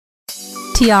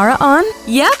Tiara on?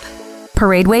 Yep,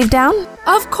 Parade wave down?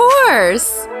 of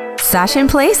course. Sash in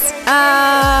place?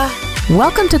 Uh,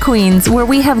 Welcome to Queens, where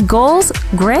we have goals,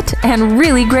 grit, and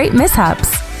really great mishaps.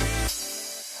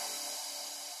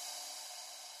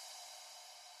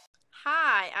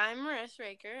 Hi, I'm Marissa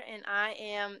Raker, and I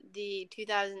am the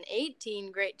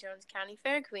 2018 Great Jones County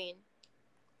Fair Queen.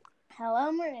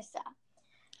 Hello, Marissa.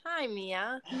 Hi,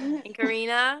 Mia and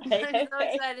Karina. I'm so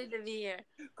excited to be here.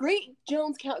 Great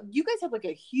Jones County. You guys have like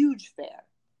a huge fair.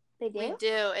 They do? We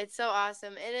do. It's so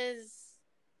awesome. It is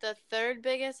the third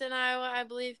biggest in Iowa, I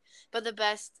believe, but the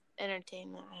best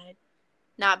entertainment.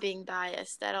 Not being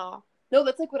biased at all. No,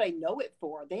 that's like what I know it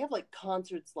for. They have like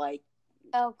concerts like.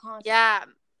 Oh, concert. Yeah,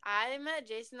 I met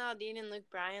Jason Aldean and Luke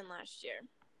Bryan last year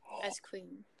as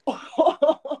queen.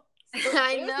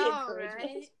 I know,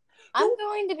 right? I'm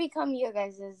going to become you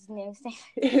guys' new station.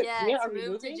 Yes, Are we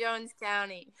move to moving? Jones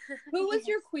County. Who was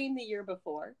your queen the year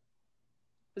before?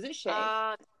 Was it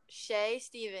Shay? Shay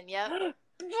Steven, yep.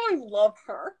 I love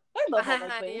her. I love all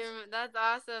my queens. That's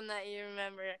awesome that you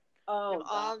remember Oh,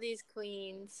 all these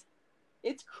queens.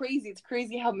 it's crazy. It's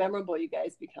crazy how memorable you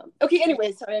guys become. Okay,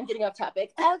 anyway, sorry, I'm getting off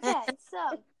topic. Okay,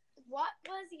 so what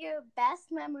was your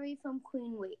best memory from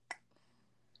Queen Week?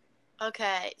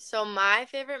 Okay, so my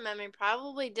favorite memory,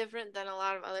 probably different than a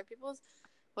lot of other people's,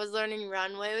 was learning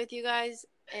runway with you guys.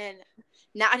 And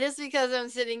not just because I'm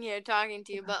sitting here talking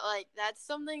to you, but like that's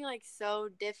something like so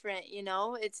different, you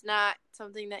know? It's not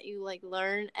something that you like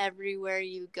learn everywhere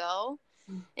you go.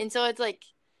 And so it's like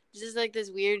just like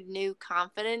this weird new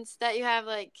confidence that you have,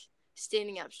 like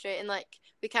standing up straight. And like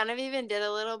we kind of even did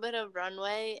a little bit of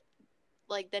runway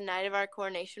like the night of our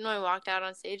coronation when we walked out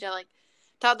on stage. I like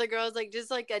taught the girls like just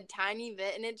like a tiny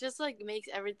bit, and it just like makes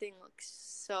everything look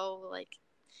so like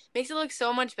makes it look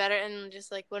so much better. And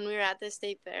just like when we were at the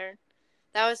state fair,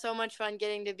 that was so much fun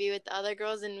getting to be with the other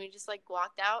girls, and we just like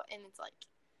walked out and it's like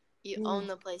you own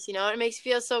the place, you know? It makes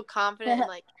you feel so confident and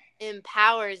like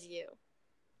empowers you.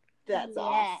 That's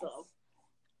awesome.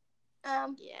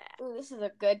 Yeah. Ooh, this is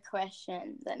a good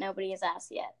question that nobody has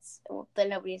asked yet. That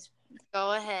nobody's.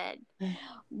 Go ahead.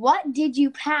 What did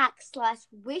you pack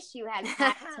 / wish you had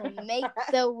packed to make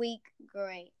the week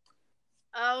great?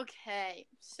 Okay,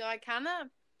 so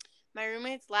my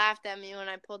roommates laughed at me when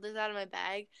I pulled this out of my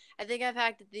bag. I think I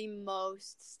packed the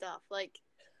most stuff. Like,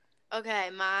 okay,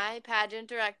 my pageant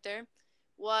director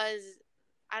was,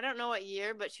 I don't know what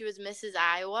year, but she was Mrs.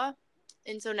 Iowa.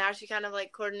 And so now she kind of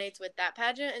like coordinates with that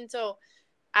pageant. And so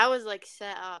I was like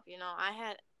set up, you know, I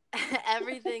had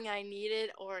everything I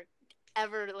needed or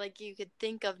ever like you could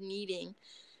think of needing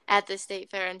at the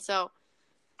state fair. And so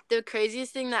the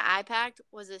craziest thing that I packed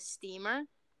was a steamer.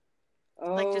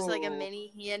 Like just like a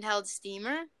mini handheld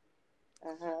steamer.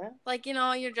 Like, you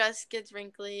know, your dress gets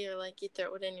wrinkly or like you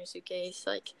throw it in your suitcase.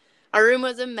 Like our room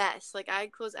was a mess. Like I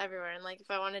had clothes everywhere. And like if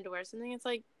I wanted to wear something, it's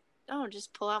like, oh,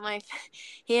 just pull out my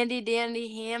handy dandy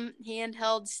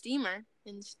handheld steamer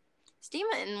and steam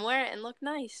it and wear it and look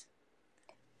nice.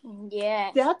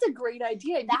 Yeah. That's a great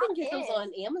idea. You That can get those is.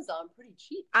 on Amazon pretty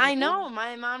cheap. I know.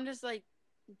 My mom just like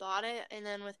bought it, and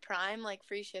then with Prime, like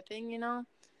free shipping, you know?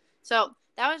 So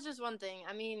that was just one thing.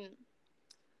 I mean,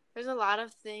 there's a lot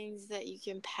of things that you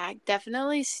can pack.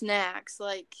 Definitely snacks.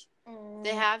 Like,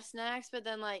 they have snacks, but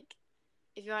then, like,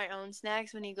 if you want your own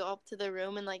snacks, when you go up to the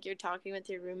room and, like, you're talking with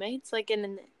your roommates, like,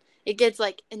 and it gets,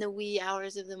 like, in the wee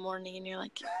hours of the morning, and you're,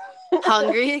 like,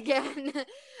 hungry again.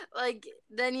 Like,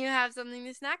 then you have something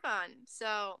to snack on.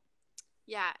 So,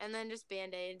 yeah, and then just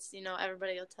Band-Aids. You know,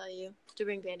 everybody will tell you to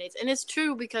bring Band-Aids. And it's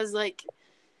true because, like,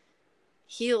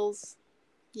 heels.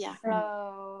 Yeah.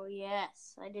 Oh,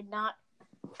 yes. I did not.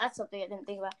 That's something I didn't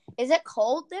think about. Is it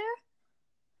cold there?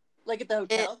 Like at the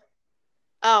hotel?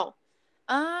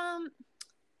 I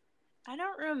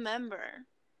don't remember.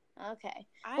 Okay.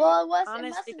 I Well, it must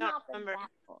honestly have don't not been remember. that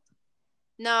cold.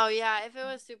 No, yeah, if it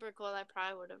was super cold, I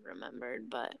probably would have remembered,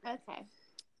 but Okay.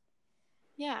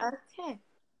 yeah. Okay.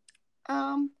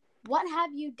 What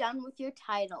have you done with your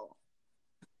title?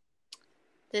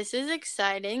 This is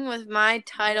exciting with my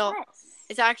title. Yes.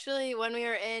 It's actually when we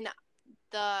were in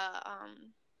the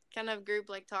kind of group,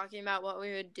 like talking about what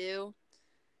we would do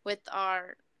with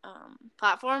our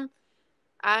platform,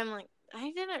 I'm like,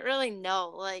 I didn't really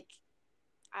know. Like,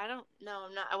 I don't know.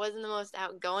 I wasn't the most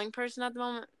outgoing person at the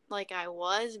moment. Like, I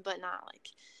was, but not like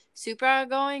super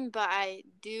outgoing. But I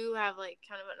do have like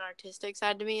kind of an artistic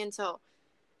side to me. And so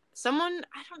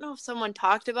I don't know if someone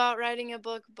talked about writing a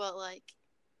book, but like,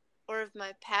 or if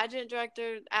my pageant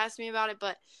director asked me about it,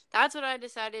 but that's what I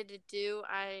decided to do.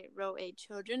 I wrote a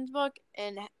children's book,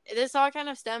 and this all kind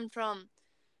of stemmed from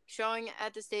showing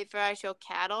at the state fair. I show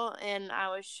cattle, and I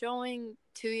was showing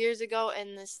 2 years ago,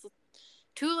 and this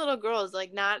two little girls,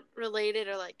 like not related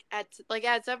or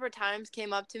at separate times,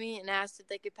 came up to me and asked if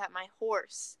they could pet my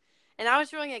horse, and I was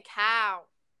showing a cow.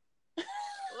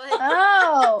 Like,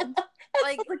 Oh.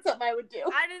 like something I would do.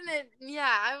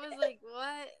 I was like,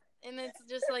 what? And it's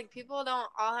just like people don't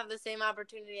all have the same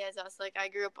opportunity as us. Like I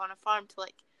grew up on a farm to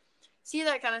like see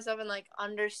that kind of stuff and like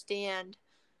understand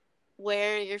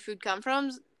where your food comes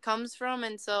from.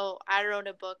 And so I wrote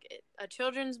a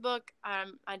children's book.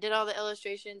 I did all the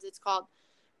illustrations. It's called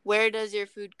Where Does Your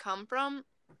Food Come From?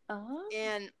 Oh.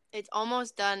 And it's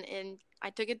almost done. And I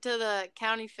took it to the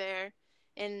county fair,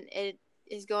 and it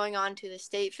is going on to the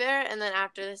state fair. And then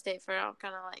after the state fair, I'll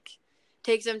kind of like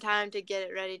take some time to get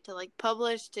it ready to like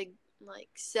publish, to like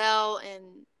sell,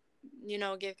 and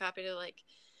give a copy to like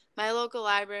my local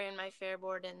library and my fair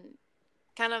board and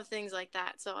kind of things like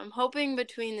that. So I'm hoping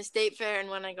between the state fair and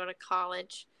when I go to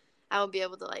college, I will be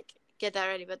able to like get that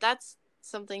ready. But that's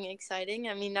something exciting.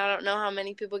 I mean, I don't know how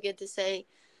many people get to say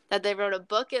that they wrote a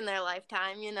book in their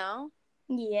lifetime,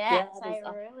 Yes, I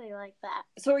really like that.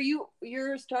 So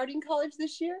you're starting college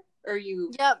this year? Or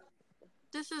you? Yep.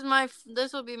 This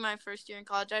will be my first year in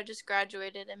college. I just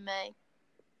graduated in May.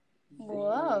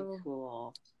 Whoa. Very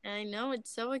cool. I know,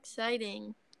 it's so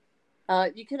exciting.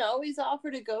 You can always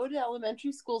offer to go to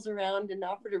elementary schools around and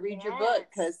offer to read your book,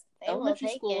 because elementary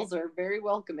schools are very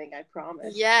welcoming, I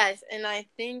promise. Yes, and I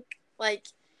think, like,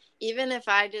 even if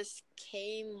I just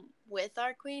came with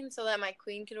our queen so that my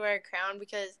queen could wear a crown,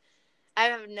 because I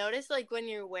have noticed, like, when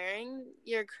you're wearing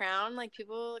your crown, like,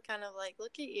 people kind of, like,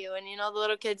 look at you, and, the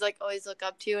little kids, like, always look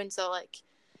up to you, and so, like,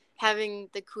 having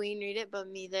the queen read it, but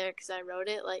me there because I wrote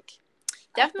it, like,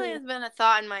 definitely has been a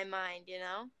thought in my mind,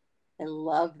 I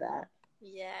love that.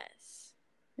 Yes.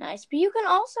 Nice, but you can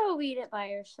also read it by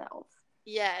yourself.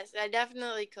 Yes, I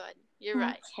definitely could. You're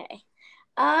right. Okay.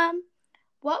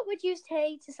 What would you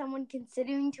say to someone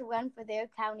considering to run for their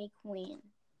county queen?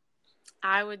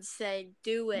 I would say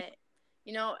do it.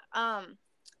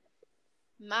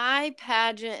 My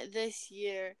pageant this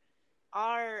year,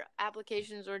 our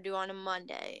applications were due on a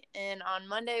Monday, and on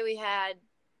Monday we had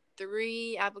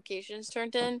 3 applications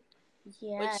turned in.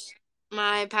 Yeah. Which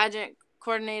my pageant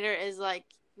coordinator is like,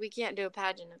 we can't do a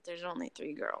pageant if there's only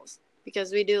 3 girls,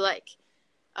 because we do like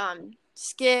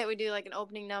skit, we do like an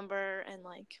opening number and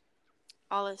like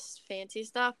all this fancy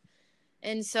stuff.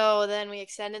 And so then we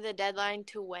extended the deadline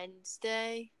to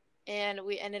Wednesday, and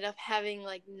we ended up having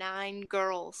like 9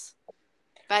 girls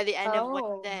by the end of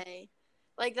Wednesday.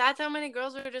 Like, that's how many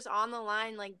girls were just on the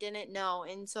line, like, didn't know.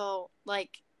 And so,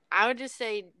 like, I would just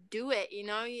say do it,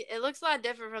 It looks a lot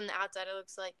different from the outside. It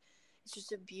looks like it's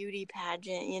just a beauty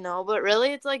pageant, But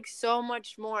really, it's, like, so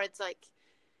much more. It's, like,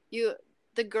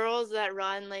 the girls that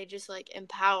run, they just, like,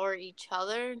 empower each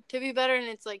other to be better. And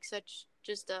it's, like, such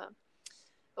just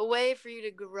a way for you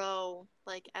to grow,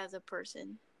 like, as a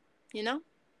person,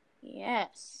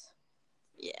 Yes.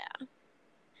 Yeah.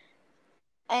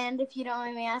 And if you don't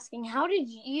mind me asking, how did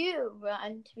you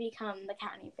run to become the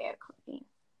county fair queen?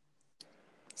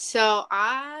 So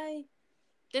I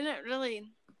never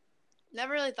really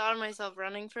thought of myself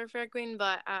running for fair queen,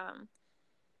 but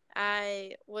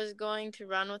I was going to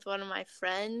run with one of my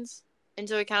friends, and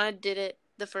so we kind of did it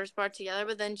the first part together,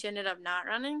 but then she ended up not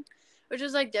running, which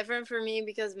was like different for me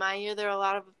because my year there were a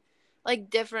lot of like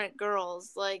different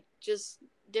girls, like just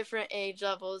different age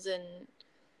levels and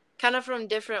kind of from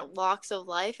different walks of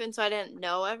life, and so I didn't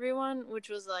know everyone, which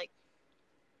was like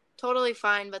totally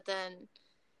fine. But then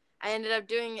I ended up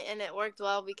doing it, and it worked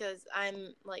well because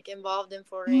I'm like involved in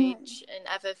 4-H and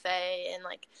FFA, and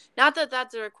like not that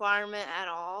that's a requirement at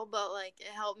all, but like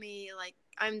it helped me, like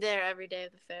I'm there every day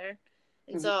of the fair,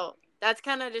 and so that's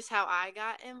kind of just how I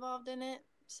got involved in it.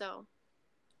 So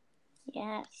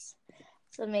yes,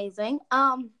 it's amazing.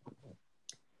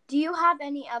 Do you have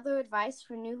any other advice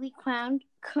for newly crowned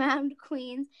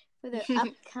queens for their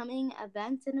upcoming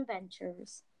events and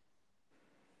adventures?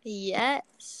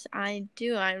 Yes, I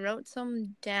do. I wrote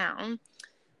some down.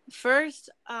 First,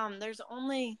 there's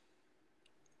only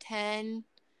 10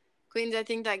 queens, I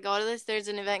think, that go to this. There's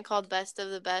an event called Best of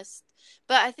the Best,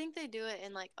 but I think they do it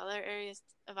in like other areas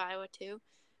of Iowa too.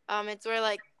 It's where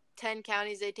like 10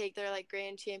 counties, they take their like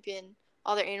grand champion,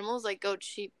 all their animals, like goats,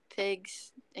 sheep,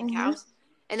 pigs, and cows.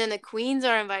 And then the queens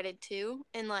are invited too.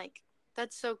 And, like,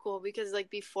 that's so cool because, like,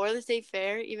 before the state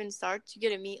fair even starts, you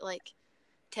get to meet, like,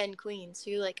 10 queens.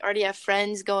 So you, like, already have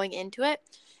friends going into it.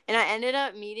 And I ended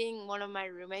up meeting one of my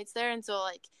roommates there. And so,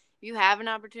 like, if you have an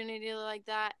opportunity like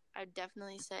that, I'd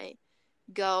definitely say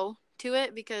go to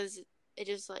it because it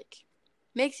just, like,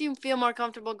 makes you feel more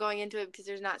comfortable going into it because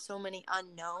there's not so many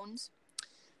unknowns.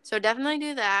 So definitely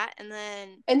do that. And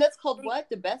that's called what?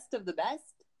 The Best of the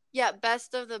Best? Yeah,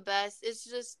 Best of the Best. It's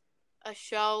just a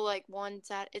show like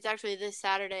it's actually this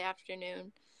Saturday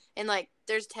afternoon. And like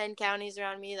there's 10 counties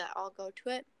around me that all go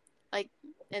to it. Like,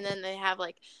 and then they have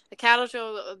like a cattle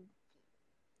show, a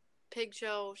pig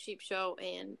show, sheep show,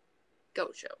 and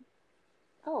goat show.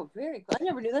 Oh, very cool. I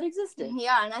never knew that existed.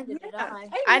 Yeah, and I did it.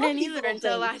 I didn't either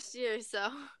until last year, so.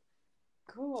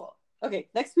 Cool. Okay,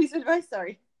 next piece of advice.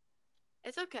 Sorry.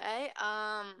 It's okay.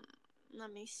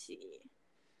 Let me see.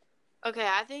 Okay,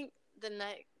 I think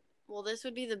this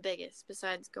would be the biggest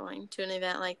besides going to an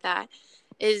event like that,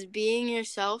 is being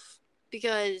yourself,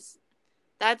 because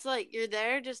that's like, you're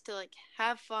there just to like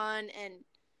have fun, and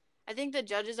I think the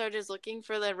judges are just looking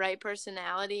for the right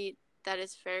personality that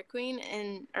is Fair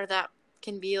Queen or that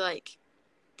can be like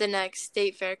the next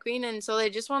state Fair Queen, and so they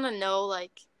just want to know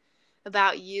like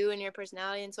about you and your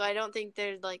personality, and so I don't think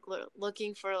they're like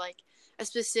looking for like a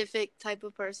specific type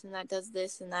of person that does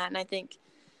this and that, and I think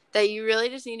that you really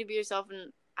just need to be yourself.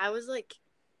 And I was like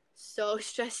so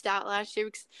stressed out last year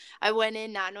because I went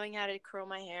in not knowing how to curl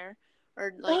my hair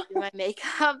or like do my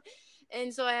makeup,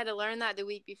 and so I had to learn that the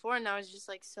week before, and I was just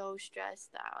like so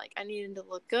stressed that like I needed to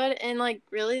look good, and like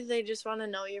really they just want to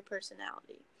know your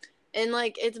personality, and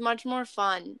like it's much more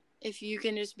fun if you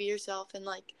can just be yourself and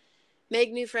like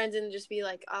make new friends and just be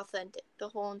like authentic the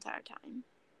whole entire time.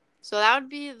 So that would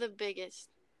be the biggest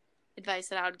advice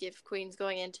that I would give queens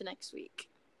going into next week.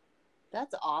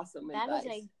 That's awesome advice.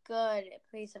 That is a good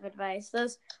piece of advice.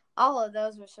 All of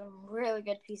those were some really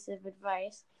good pieces of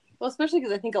advice. Well, especially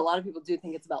because I think a lot of people do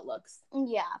think it's about looks.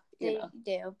 Yeah, they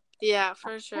do. Yeah,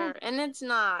 for sure. And it's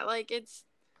not. Like, it's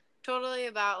totally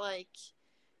about, like,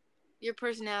 your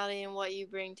personality and what you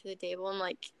bring to the table. And,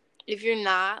 like, if you're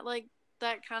not, like,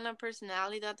 that kind of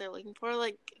personality that they're looking for,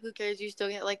 like, who cares? You still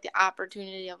get, like, the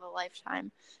opportunity of a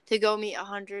lifetime to go meet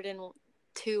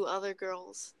 102 other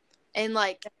girls. And,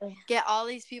 like, get all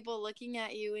these people looking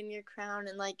at you in your crown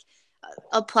and, like,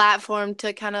 a platform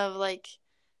to kind of, like,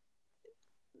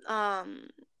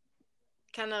 kind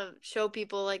of show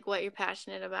people, like, what you're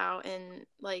passionate about and,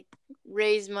 like,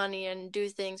 raise money and do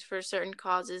things for certain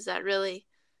causes that really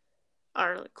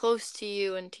are close to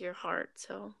you and to your heart,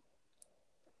 so.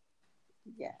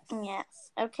 Yes.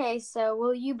 Yes. Okay, so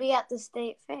will you be at the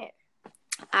state fair?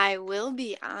 I will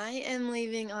be. I am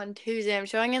leaving on Tuesday. I'm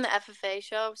showing in the FFA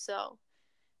show, so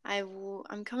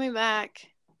I'm coming back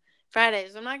Friday.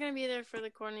 So I'm not going to be there for the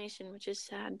coronation, which is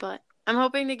sad, but I'm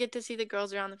hoping to get to see the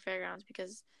girls around the fairgrounds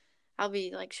because I'll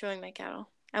be, like, showing my cattle.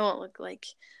 I won't look like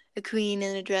a queen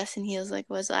in a dress and heels like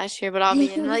I was last year, but I'll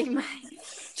be in, like, my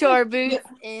chore boots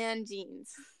and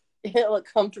jeans. It'll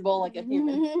look comfortable like a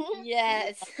human.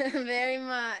 Yes, very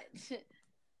much.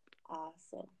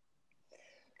 Awesome.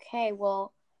 Okay,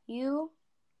 well, you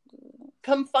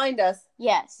come find us.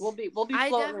 Yes, we'll be floating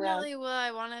around. I definitely around. Will.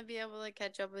 I want to be able to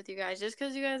catch up with you guys just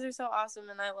because you guys are so awesome,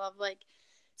 and I love, like,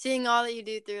 seeing all that you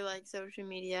do through, like, social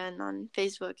media and on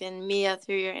Facebook, and Mia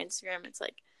through your Instagram. It's,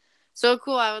 like, so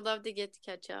cool. I would love to get to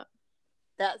catch up.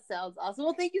 That sounds awesome.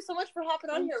 Well, thank you so much for hopping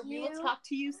on here. We will talk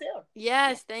to you soon.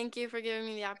 Yes, thank you for giving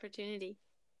me the opportunity.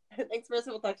 Thanks, Marissa.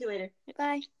 We'll talk to you later.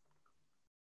 Bye.